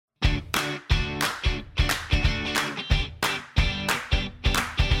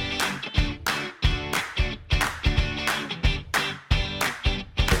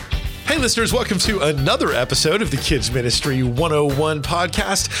Hey listeners, welcome to another episode of the Kids Ministry 101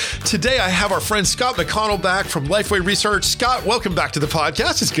 podcast. Today I have our friend Scott McConnell back from Lifeway Research. Scott, welcome back to the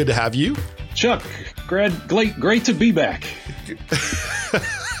podcast. It's good to have you. Chuck, great to be back.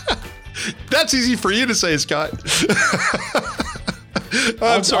 That's easy for you to say, Scott.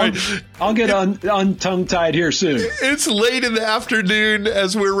 I'm sorry. I'll get tongue-tied here soon. It's late in the afternoon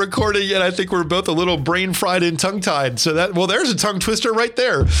as we're recording, and I think we're both a little brain-fried and tongue-tied. So there's a tongue twister right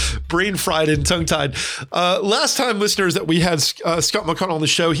there. Brain-fried and tongue-tied. Last time, listeners, that we had Scott McConnell on the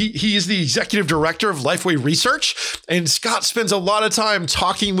show, he is the executive director of Lifeway Research, and Scott spends a lot of time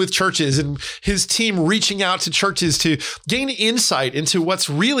talking with churches and his team reaching out to churches to gain insight into what's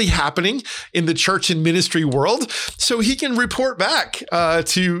really happening in the church and ministry world, so he can report back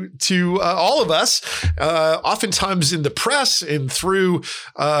to all of us, oftentimes in the press and through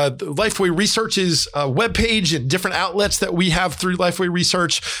Lifeway Research's webpage and different outlets that we have through Lifeway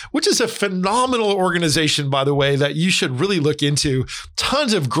Research, which is a phenomenal organization, by the way, that you should really look into.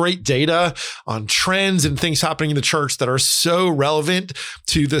 Tons of great data on trends and things happening in the church that are so relevant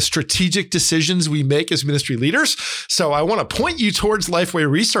to the strategic decisions we make as ministry leaders. So I want to point you towards Lifeway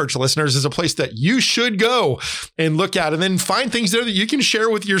Research, listeners, as a place that you should go and look at, and then find things there that you can share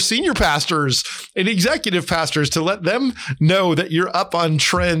with your senior pastors and executive pastors to let them know that you're up on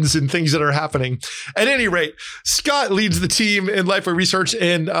trends and things that are happening. At any rate, Scott leads the team in Lifeway Research,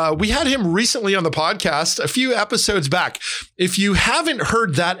 and we had him recently on the podcast a few episodes back. If you haven't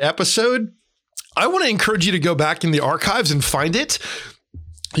heard that episode, I want to encourage you to go back in the archives and find it.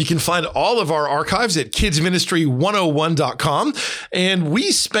 You can find all of our archives at kidsministry101.com. And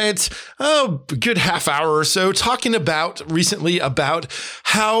we spent a good half hour or so talking recently about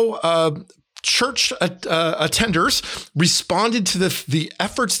how church attenders responded to the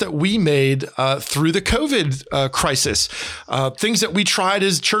efforts that we made through the COVID crisis. Things that we tried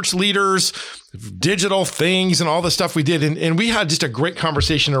as church leaders, digital things and all the stuff we did. And we had just a great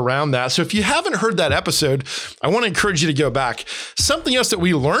conversation around that. So if you haven't heard that episode, I want to encourage you to go back. Something else that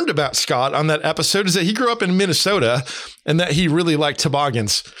we learned about Scott on that episode is that he grew up in Minnesota and that he really liked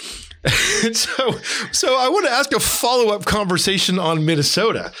toboggans. And so I want to ask a follow-up conversation on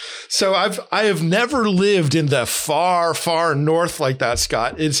Minnesota. So I have never lived in the far, far north like that,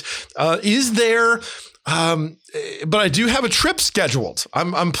 Scott. Is there, but I do have a trip scheduled.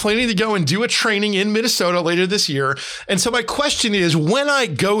 I'm planning to go and do a training in Minnesota later this year. And so my question is, when I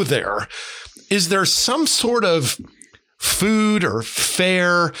go there, is there some sort of food or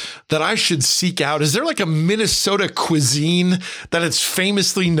fare that I should seek out? Is there like a Minnesota cuisine that it's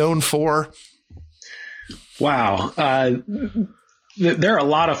famously known for? Wow. There are a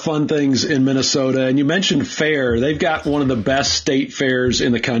lot of fun things in Minnesota. And you mentioned fair. They've got one of the best state fairs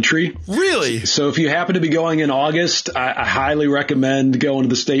in the country. Really? So if you happen to be going in August, I highly recommend going to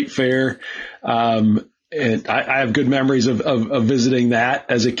the state fair. And I have good memories of visiting that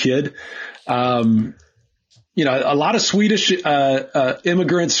as a kid. A lot of Swedish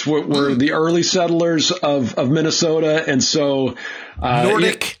immigrants were the early settlers of Minnesota, and so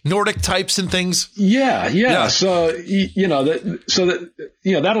Nordic types and things. Yeah. So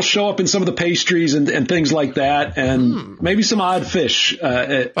that'll show up in some of the pastries and things like that, and maybe some odd fish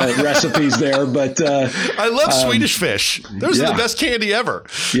recipes there. But I love Swedish fish; those are the best candy ever.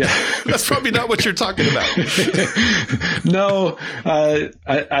 Yeah, that's probably not what you're talking about. No,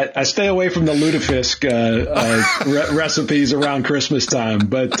 I stay away from the lutefisk recipes around Christmas time,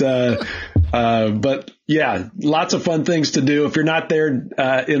 but yeah, lots of fun things to do. If you're not there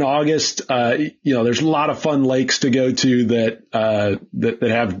in August, there's a lot of fun lakes to go to that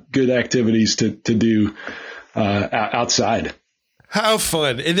have good activities to do outside. How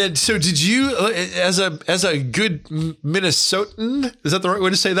fun. And then, so did you, as a good Minnesotan, is that the right way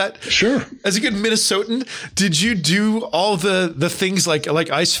to say that? Sure. As a good Minnesotan, did you do all the things like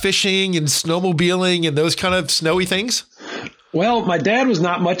ice fishing and snowmobiling and those kind of snowy things? Well, my dad was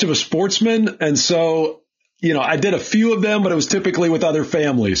not much of a sportsman. And so, I did a few of them, but it was typically with other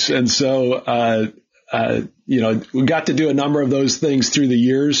families. And so, we got to do a number of those things through the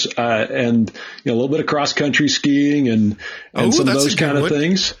years, and a little bit of cross country skiing and some of those kind of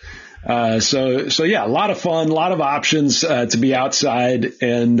things. So yeah, a lot of fun, a lot of options to be outside,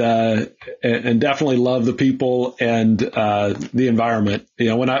 and definitely love the people and the environment.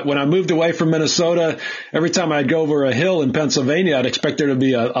 When I moved away from Minnesota, every time I'd go over a hill in Pennsylvania, I'd expect there to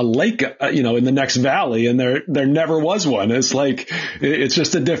be a lake, in the next valley, and there never was one. It's like it's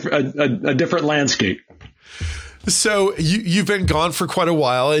just a different landscape. So you've been gone for quite a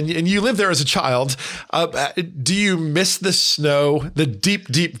while, and you lived there as a child. Do you miss the snow, the deep,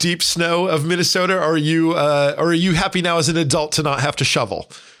 deep, deep snow of Minnesota? Or are you happy now as an adult to not have to shovel?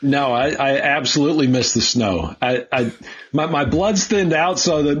 No, I absolutely miss the snow. My blood's thinned out,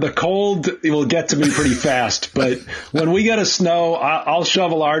 so the cold will get to me pretty fast. But when we get a snow, I'll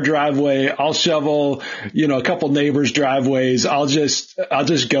shovel our driveway. I'll shovel, a couple neighbors' driveways. I'll just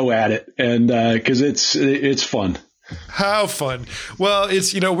go at it, and because it's fun. How fun. Well,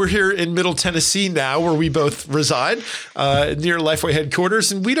 it's, we're here in Middle Tennessee now, where we both reside, near Lifeway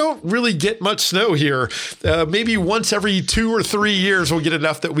headquarters, and we don't really get much snow here. Maybe once every 2 or 3 years, we'll get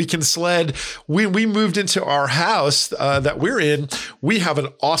enough that we can sled. When we moved into our house that we're in, we have an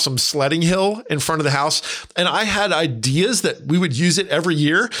awesome sledding hill in front of the house. And I had ideas that we would use it every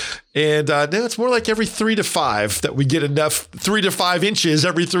year. And now it's more like every 3 to 5 that we get enough 3 to 5 inches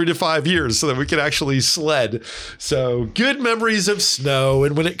every 3 to 5 years so that we can actually sled. So good memories of snow.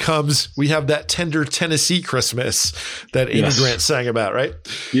 And when it comes, we have that tender Tennessee Christmas that Amy Grant sang about, right?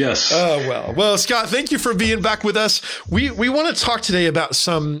 Yes. Oh, well, Scott, thank you for being back with us. We want to talk today about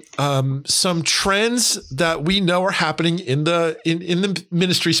some trends that we know are happening in the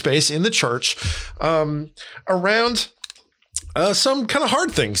ministry space, in the church, around some kind of hard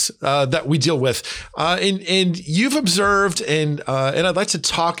things that we deal with, and you've observed, and I'd like to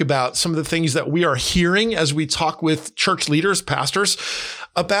talk about some of the things that we are hearing as we talk with church leaders, pastors,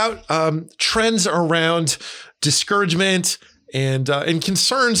 about trends around discouragement and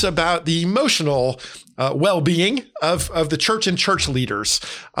concerns about the emotional well-being of the church and church leaders.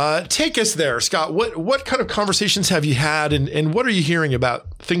 Take us there, Scott. What kind of conversations have you had, and what are you hearing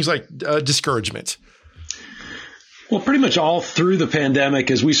about things like discouragement? Well, pretty much all through the pandemic,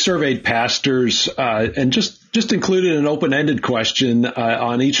 as we surveyed pastors, and just included an open-ended question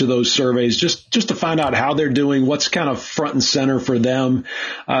on each of those surveys, just to find out how they're doing, what's kind of front and center for them.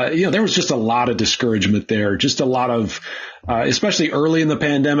 There was just a lot of discouragement there, just a lot of, especially early in the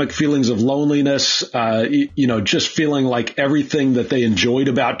pandemic, feelings of loneliness, just feeling like everything that they enjoyed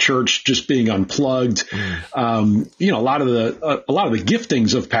about church just being unplugged. A lot of the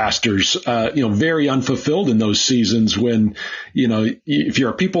giftings of pastors, very unfulfilled in those seasons when, if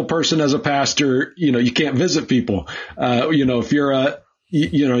you're a people person as a pastor, you can't visit people. If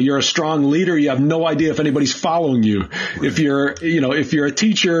you're a strong leader, you have no idea if anybody's following you. If you're a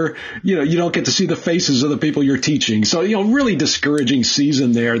teacher, you don't get to see the faces of the people you're teaching. So, really discouraging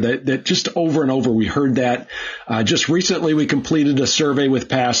season there that just over and over we heard that. Just recently we completed a survey with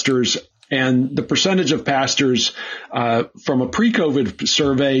pastors, and the percentage of pastors, from a pre-COVID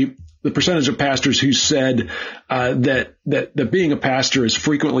survey, the percentage of pastors who said that being a pastor is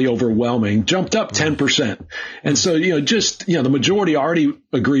frequently overwhelming jumped up 10%. And so, the majority already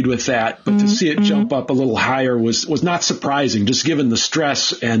agreed with that, but to see it jump up a little higher was not surprising, just given the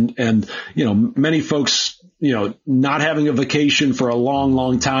stress and many folks, not having a vacation for a long,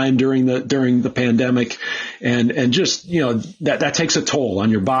 long time during the pandemic, and just, that takes a toll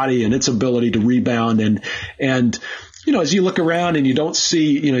on your body and its ability to rebound. And as you look around and you don't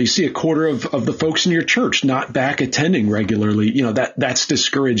see, you see a quarter of the folks in your church not back attending regularly, that's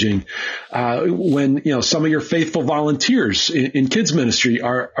discouraging. When, some of your faithful volunteers in kids ministry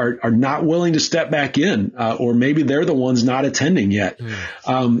are not willing to step back in, or maybe they're the ones not attending yet.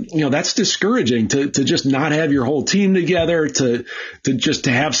 That's discouraging to just not have your whole team together, to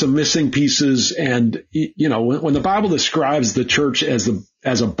have some missing pieces. And, when the Bible describes the church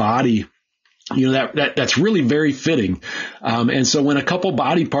as a body, that's really very fitting. And so when a couple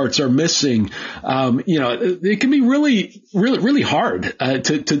body parts are missing, it can be really, really, really hard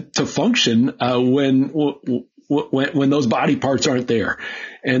to function when those body parts aren't there.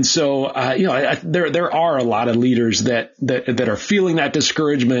 And so, there are a lot of leaders that are feeling that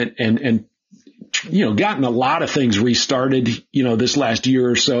discouragement and gotten a lot of things restarted, this last year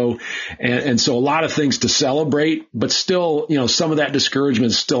or so. And so a lot of things to celebrate, but still, some of that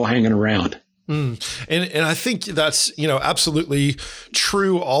discouragement is still hanging around. And I think that's, absolutely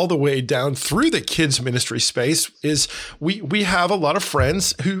true all the way down through the kids ministry space. Is we have a lot of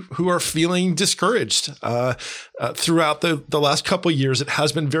friends who are feeling discouraged throughout the last couple of years. It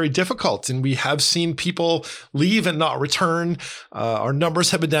has been very difficult, and we have seen people leave and not return. Our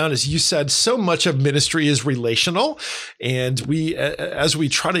numbers have been down. As you said, so much of ministry is relational, and as we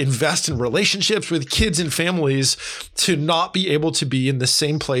try to invest in relationships with kids and families, to not be able to be in the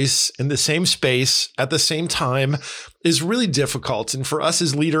same place, in the same space at the same time is really difficult. And for us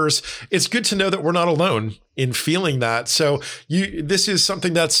as leaders, it's good to know that we're not alone in feeling that. So this is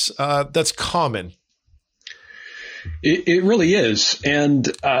something that's common. It really is. And,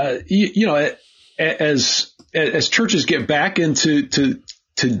 as as churches get back into to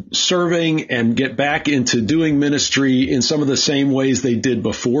serving and get back into doing ministry in some of the same ways they did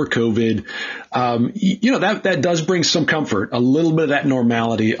before COVID, that does bring some comfort, a little bit of that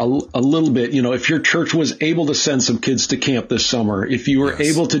normality, a little bit, if your church was able to send some kids to camp this summer, if you were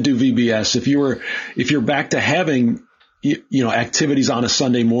able to do VBS, if you're back to having, activities on a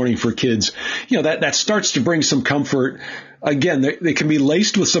Sunday morning for kids, that starts to bring some comfort. Again, they can be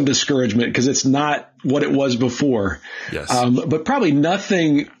laced with some discouragement because it's not what it was before. Yes. But probably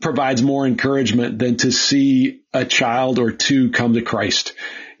nothing provides more encouragement than to see a child or two come to Christ.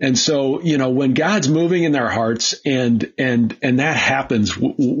 And so, when God's moving in their hearts and that happens,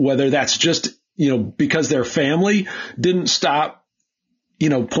 whether that's just, because their family didn't stop,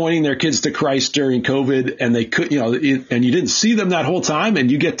 pointing their kids to Christ during COVID and they could, and you didn't see them that whole time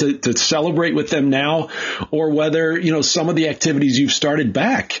and you get to celebrate with them now, or whether, some of the activities you've started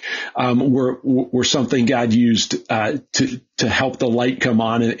back, were something God used, to help the light come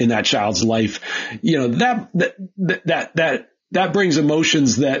on in that child's life. That brings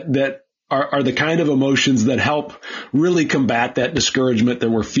emotions that are the kind of emotions that help really combat that discouragement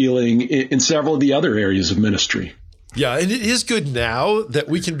that we're feeling in several of the other areas of ministry. Yeah, and it is good now that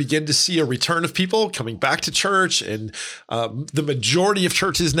we can begin to see a return of people coming back to church, and the majority of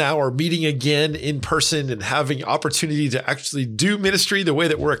churches now are meeting again in person and having opportunity to actually do ministry the way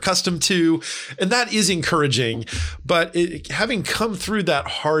that we're accustomed to, and that is encouraging. But having come through that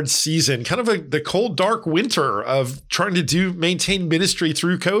hard season, kind of the cold, dark winter of trying to maintain ministry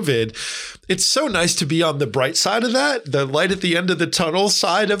through COVID, it's so nice to be on the bright side of that, the light at the end of the tunnel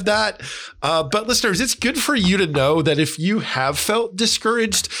side of that. But listeners, it's good for you to know that if you have felt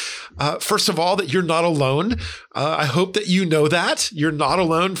discouraged, first of all, that you're not alone. I hope that you know that you're not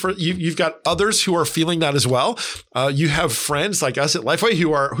alone. You've got others who are feeling that as well. You have friends like us at Lifeway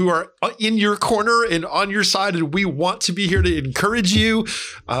who are in your corner and on your side, and we want to be here to encourage you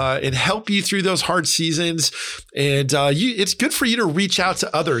and help you through those hard seasons. And it's good for you to reach out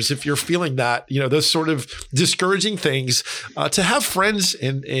to others if you're feeling that, those sort of discouraging things, to have friends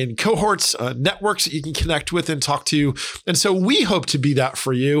and cohorts, networks that you can connect with and talk to. And so we hope to be that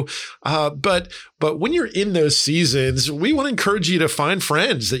for you. But when you're in those seasons, we want to encourage you to find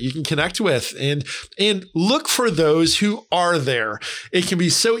friends that you can connect with and look for those who are there. It can be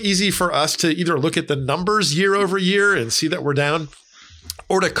so easy for us to either look at the numbers year over year and see that we're down,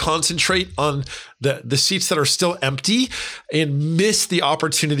 or to concentrate on the seats that are still empty and miss the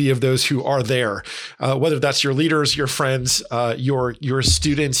opportunity of those who are there, whether that's your leaders, your friends, your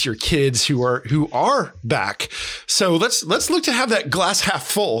students, your kids who are back. So let's look to have that glass half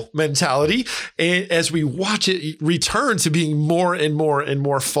full mentality as we watch it return to being more and more and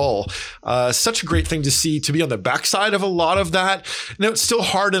more full. Such a great thing to see, to be on the backside of a lot of that. Now, it's still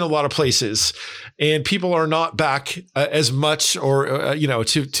hard in a lot of places, and people are not back as much or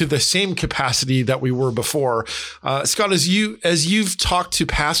to the same capacity that we were before. Scott, as you've talked to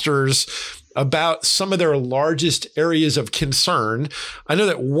pastors about some of their largest areas of concern, I know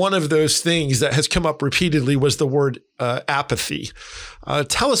that one of those things that has come up repeatedly was the word apathy.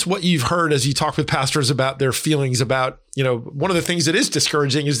 Tell us what you've heard as you talk with pastors about their feelings about, one of the things that is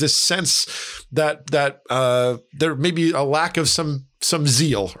discouraging is this sense that there may be a lack of some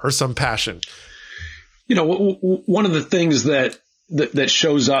zeal or some passion. One of the things that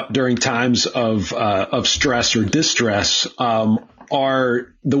shows up during times of stress or distress are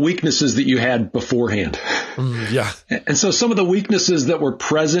the weaknesses that you had beforehand. Yeah. And so some of the weaknesses that were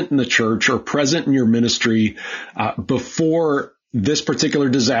present in the church or present in your ministry before this particular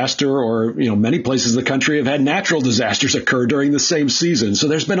disaster, or, many places in the country have had natural disasters occur during the same season. So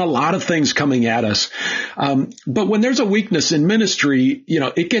there's been a lot of things coming at us. But when there's a weakness in ministry,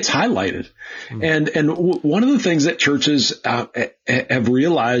 it gets highlighted. And one of the things that churches have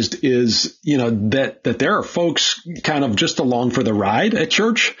realized is, that there are folks kind of just along for the ride at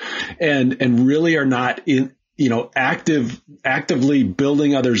church and really are not actively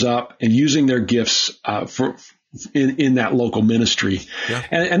building others up and using their gifts in that local ministry. Yeah.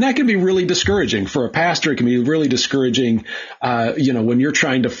 And that can be really discouraging for a pastor. It can be really discouraging, when you're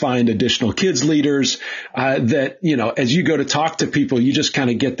trying to find additional kids leaders, that, as you go to talk to people, you just kind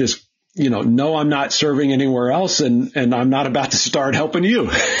of get this, no, I'm not serving anywhere else, and I'm not about to start helping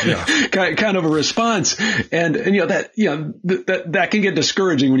you. Yeah. kind of a response. And that can get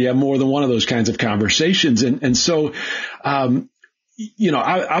discouraging when you have more than one of those kinds of conversations. And so,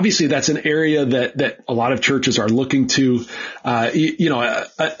 obviously that's an area that a lot of churches are looking to.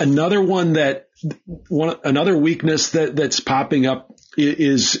 Another weakness that's popping up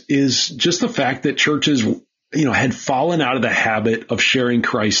is just the fact that churches had fallen out of the habit of sharing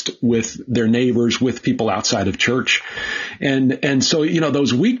Christ with their neighbors, with people outside of church. And so,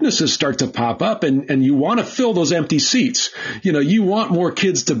 those weaknesses start to pop up, and you want to fill those empty seats. You want more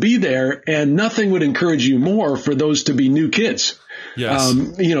kids to be there, and nothing would encourage you more for those to be new kids. Yes.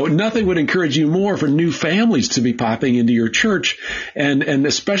 Nothing would encourage you more for new families to be popping into your church, and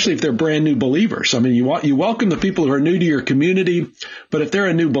especially if they're brand new believers. I mean, you welcome the people who are new to your community, but if they're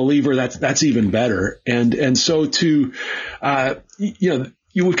a new believer, that's even better. And so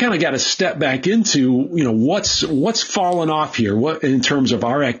we've kind of got to step back into, what's fallen off here, what in terms of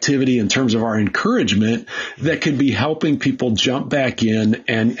our activity, in terms of our encouragement that could be helping people jump back in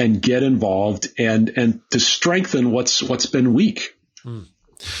and get involved and to strengthen what's been weak.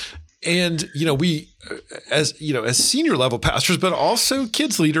 And, we, as senior level pastors, but also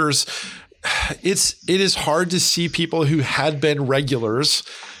kids leaders, it is hard to see people who had been regulars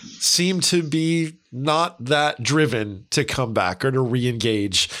seem to be not that driven to come back or to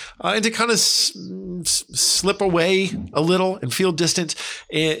re-engage, and to kind of slip away a little and feel distant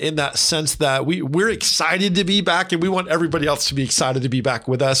in that sense that we're excited to be back and we want everybody else to be excited to be back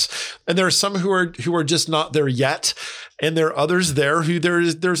with us. And there are some who are just not there yet. And there are others there who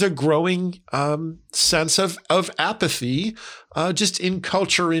there's a growing sense of apathy just in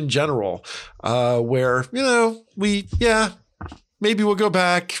culture in general, where, maybe we'll go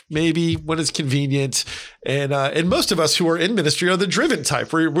back, maybe when it's convenient. And most of us who are in ministry are the driven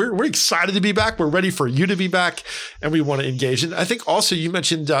type. We're excited to be back. We're ready for you to be back, and we want to engage. And I think also you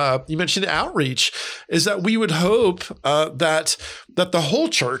mentioned outreach, is that we would hope that the whole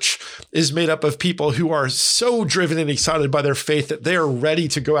church is made up of people who are so driven and excited by their faith that they are ready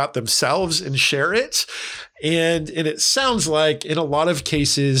to go out themselves and share it. And it sounds like in a lot of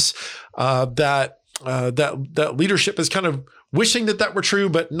cases that leadership is kind of wishing that were true,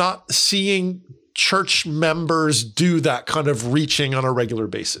 but not seeing church members do that kind of reaching on a regular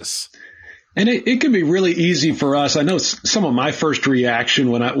basis. And it can be really easy for us. I know some of my first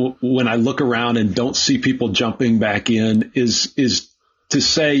reaction when I look around and don't see people jumping back in is to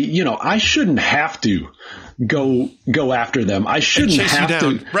say, I shouldn't have to go after them. I shouldn't have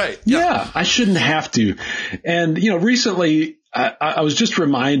to. Right. Yeah, I shouldn't have to. And, recently I was just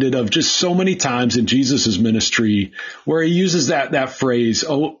reminded of just so many times in Jesus's ministry where he uses that phrase,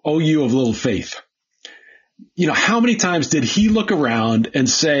 "Oh, you of little faith." How many times did he look around and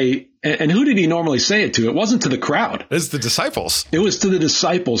say, and who did he normally say it to? It wasn't to the crowd. It's the disciples. It was to the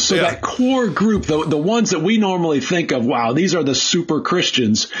disciples. So that core group, the ones that we normally think of, wow, these are the super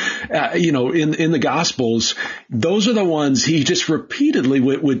Christians, in the Gospels, those are the ones he just repeatedly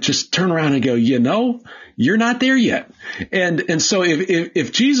would just turn around and go, you're not there yet. And so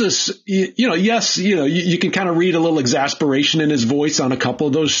if Jesus, yes, you can kind of read a little exasperation in his voice on a couple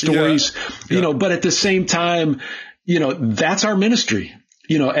of those stories, but at the same time, that's our ministry.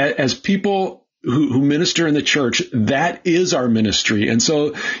 As people who minister in the church, that is our ministry. And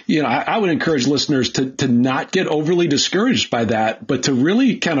so, I would encourage listeners to not get overly discouraged by that, but to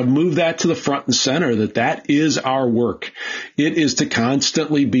really kind of move that to the front and center, that is our work. It is to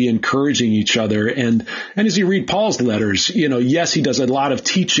constantly be encouraging each other. And as you read Paul's letters, yes, he does a lot of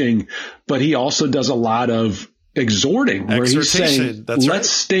teaching, but he also does a lot of exhorting, where he's saying, let's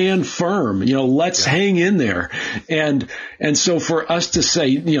stand firm, let's hang in there. And so for us to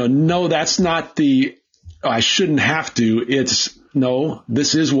say, no, that's not I shouldn't have to. It's no,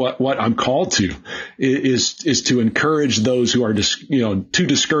 this is what I'm called to, is to encourage those who are too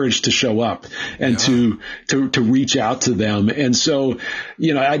discouraged to show up and to reach out to them. And so,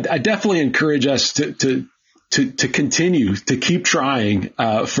 I definitely encourage us to continue to keep trying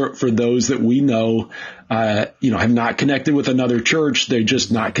for those that we know have not connected with another church. They're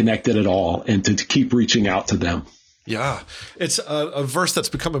just not connected at all, and to keep reaching out to them. Yeah, it's a verse that's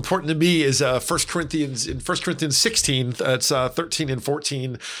become important to me is 1 Corinthians 16. It's 13 and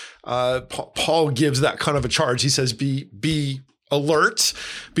 14. Paul gives that kind of a charge. He says, "Be alert,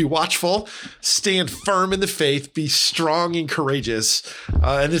 be watchful, stand firm in the faith, be strong and courageous."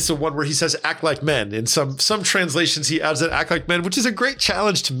 And it's the one where he says, "Act like men." In some translations, he adds that "act like men," which is a great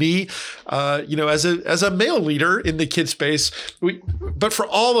challenge to me, as a male leader in the kid space. But for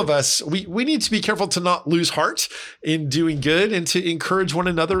all of us, we need to be careful to not lose heart in doing good and to encourage one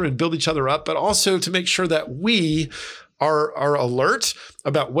another and build each other up, but also to make sure that we are alert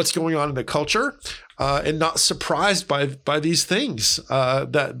about what's going on in the culture, and not surprised by these things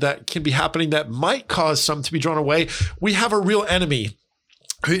that can be happening that might cause some to be drawn away. We have a real enemy,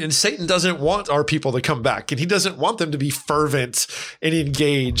 and Satan doesn't want our people to come back, and he doesn't want them to be fervent and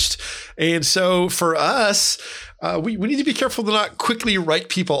engaged. And so for us, we need to be careful to not quickly write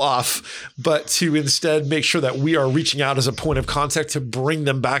people off, but to instead make sure that we are reaching out as a point of contact to bring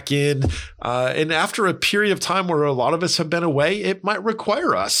them back in. And after a period of time where a lot of us have been away, it might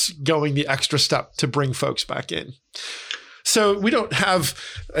require us going the extra step to bring folks back in. So we don't have,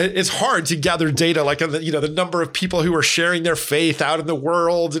 it's hard to gather data like, the number of people who are sharing their faith out in the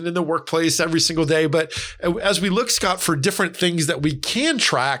world and in the workplace every single day. But as we look, Scott, for different things that we can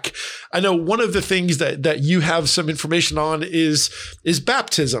track, I know one of the things that you have some information on is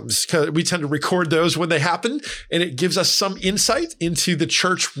baptisms. We tend to record those when they happen, and it gives us some insight into the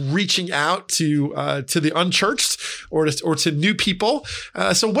church reaching out to the unchurched or to new people.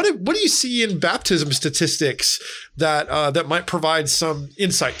 So what do you see in baptism statistics that might provide some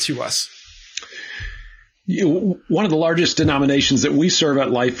insight to us? One of the largest denominations that we serve at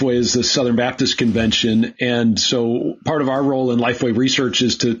Lifeway is the Southern Baptist Convention. And so part of our role in Lifeway research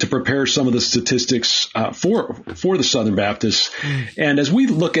is to prepare some of the statistics for the Southern Baptists. And as we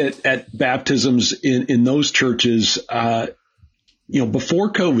look at baptisms in those churches,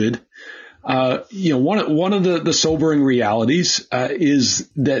 before COVID, one of the sobering realities is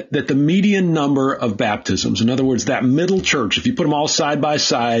that the median number of baptisms, in other words, that middle church, if you put them all side by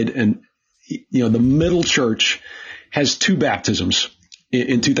side, and the middle church has 2 baptisms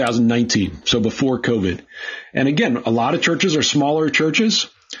in 2019, so before COVID. And again, a lot of churches are smaller churches,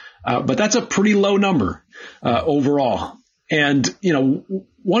 but that's a pretty low number overall. And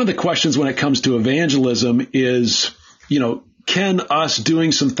one of the questions when it comes to evangelism is, can us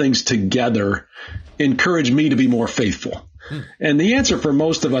doing some things together encourage me to be more faithful? And the answer for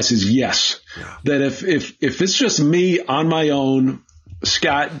most of us is yes. Yeah. That if it's just me on my own,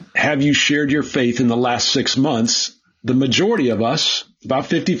 Scott, have you shared your faith in the last 6 months? The majority of us, about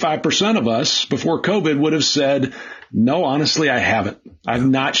 55% of us before COVID, would have said, no, honestly, I haven't. I've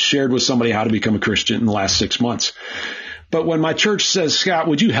not shared with somebody how to become a Christian in the last 6 months. But when my church says, Scott,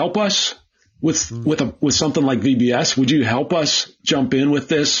 would you help us with something like VBS? Would you help us jump in with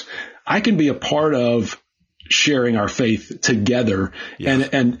this? I can be a part of sharing our faith together, and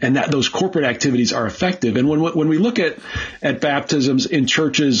that those corporate activities are effective. And when we look at baptisms in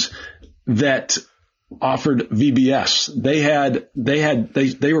churches that offered VBS,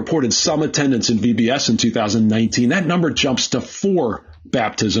 they reported some attendance in VBS in 2019. That number jumps to 4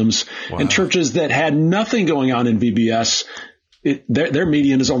 baptisms. Wow. And churches that had nothing going on in VBS, their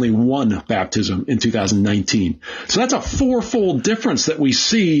median is only 1 baptism in 2019. So that's a 4-fold difference that we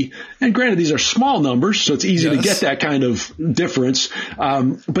see. And granted, these are small numbers, so it's easy to get that kind of difference.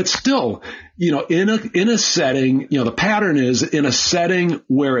 But still, in a setting, the pattern is in a setting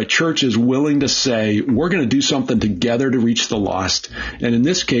where a church is willing to say, we're going to do something together to reach the lost. And in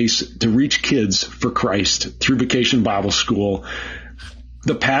this case, to reach kids for Christ through Vacation Bible School.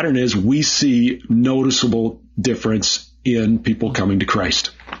 The pattern is we see noticeable difference in people coming to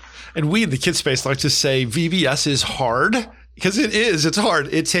Christ. And we in the kids space like to say VBS is hard, because it's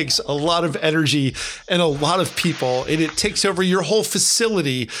hard. It takes a lot of energy and a lot of people, and it takes over your whole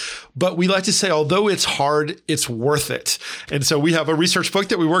facility. But we like to say, although it's hard, it's worth it. And so we have a research book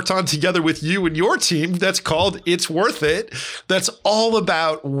that we worked on together with you and your team that's called It's Worth It. That's all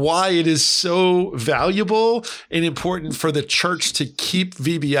about why it is so valuable and important for the church to keep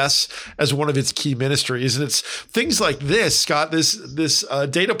VBS as one of its key ministries. And it's things like this, Scott, this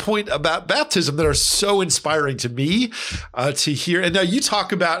data point about baptism that are so inspiring to me to hear. And now you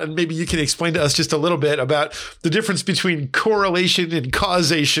talk about, and maybe you can explain to us just a little bit about the difference between correlation and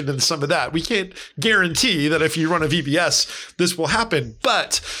causation and some of that. We can't guarantee that if you run a VBS, this will happen,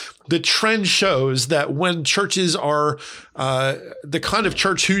 but the trend shows that when churches are the kind of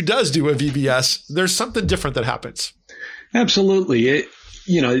church who does do a VBS, there's something different that happens. Absolutely.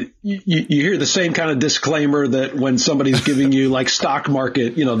 You hear the same kind of disclaimer that when somebody's giving you like stock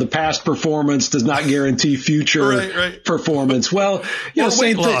market, the past performance does not guarantee future performance. Well,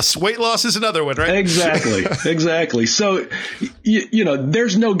 weight loss. Weight loss is another one, right? Exactly. So,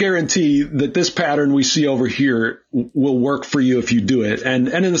 there's no guarantee that this pattern we see over here will work for you if you do it. And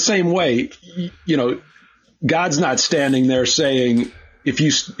in the same way, God's not standing there saying, if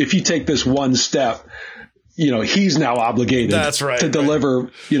you take this one step, he's now obligated to deliver,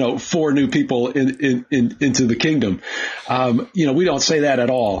 4 new people into the kingdom. We don't say that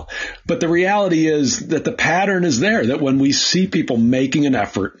at all. But the reality is that the pattern is there, that when we see people making an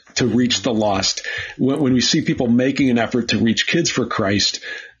effort to reach the lost, when we see people making an effort to reach kids for Christ,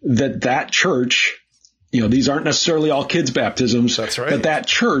 that church, these aren't necessarily all kids' baptisms, but that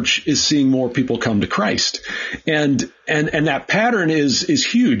church is seeing more people come to Christ. And that pattern is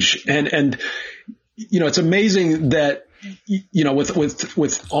huge. And it's amazing that you know, with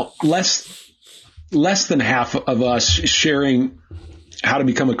less than half of us sharing how to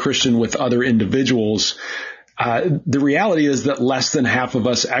become a Christian with other individuals, the reality is that less than half of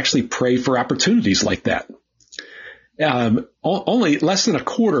us actually pray for opportunities like that. Only less than a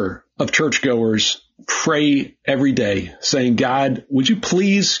quarter of churchgoers pray every day saying, God, would you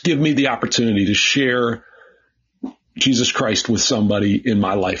please give me the opportunity to share Jesus Christ with somebody in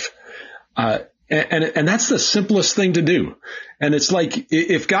my life? And that's the simplest thing to do. And it's like,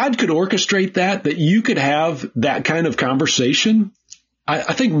 if God could orchestrate that you could have that kind of conversation,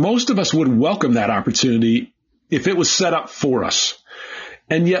 I think most of us would welcome that opportunity if it was set up for us.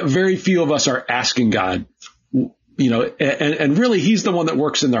 And yet very few of us are asking God, you know, and really he's the one that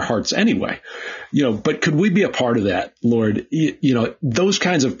works in their hearts anyway, you know, but could we be a part of that, Lord? You know, those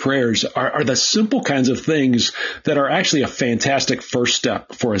kinds of prayers are the simple kinds of things that are actually a fantastic first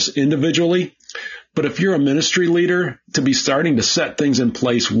step for us individually. But if you're a ministry leader, to be starting to set things in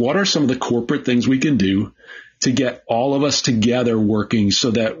place, what are some of the corporate things we can do to get all of us together working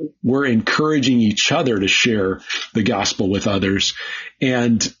so that we're encouraging each other to share the gospel with others?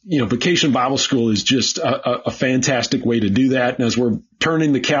 And, you know, Vacation Bible School is just a fantastic way to do that. And as we're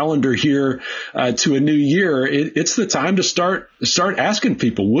turning the calendar here to a new year, it's the time to start asking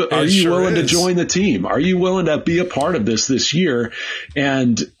people, are you willing to join the team? Are you willing to be a part of this year?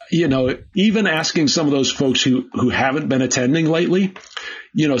 And, you know, even asking some of those folks who haven't been attending lately,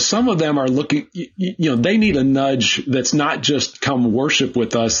 you know, some of them are looking, you know, they need a nudge that's not just come worship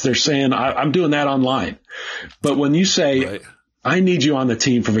with us. They're saying, I'm doing that online. But when you say, right, I need you on the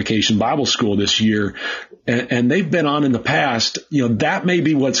team for Vacation Bible School this year, and they've been on in the past, you know, that may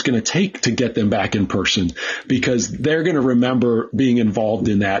be what's going to take to get them back in person, because they're going to remember being involved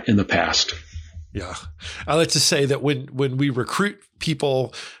in that in the past. Yeah. I like to say that when we recruit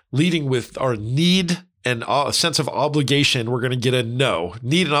people leading with our need and a sense of obligation, we're going to get a no.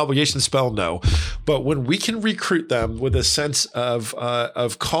 Need and obligation spell no. But when we can recruit them with a sense of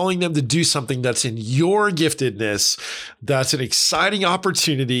calling them to do something that's in your giftedness, that's an exciting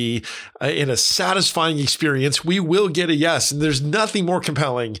opportunity, in a satisfying experience, we will get a yes. And there's nothing more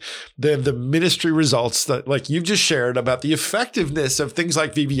compelling than the ministry results that, like you've just shared, about the effectiveness of things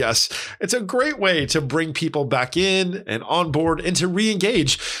like VBS. It's a great way to bring people back in and on board and to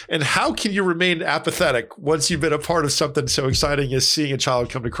re-engage. And how can you remain apathetic once you've been a part of something so exciting as seeing a child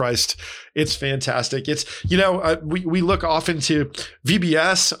come to Christ? It's fantastic. It's, you know, we look often to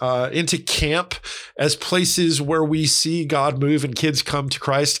VBS, into camp as places where we see God move and kids come to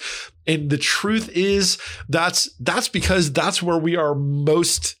Christ. And the truth is that's because that's where we are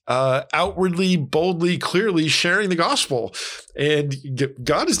most outwardly, boldly, clearly sharing the gospel. And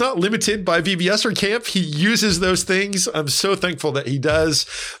God is not limited by VBS or camp. He uses those things. I'm so thankful that he does.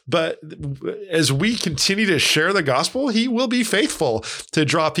 But as we continue to share the gospel, he will be faithful to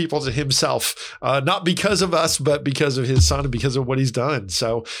draw people to himself, not because of us, but because of his son and because of what he's done.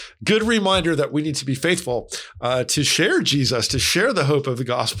 So good reminder that we need to be faithful to share Jesus, to share the hope of the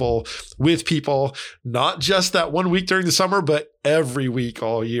gospel with people, not just that 1 week during the summer, but every week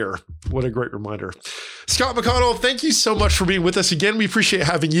all year. What a great reminder. Scott McConnell, thank you so much for being with us again. We appreciate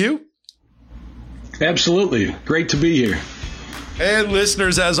having you. Absolutely. Great to be here. And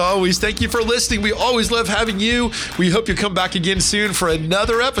listeners, as always, thank you for listening. We always love having you. We hope you come back again soon for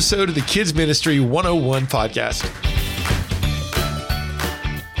another episode of the Kids Ministry 101 podcast.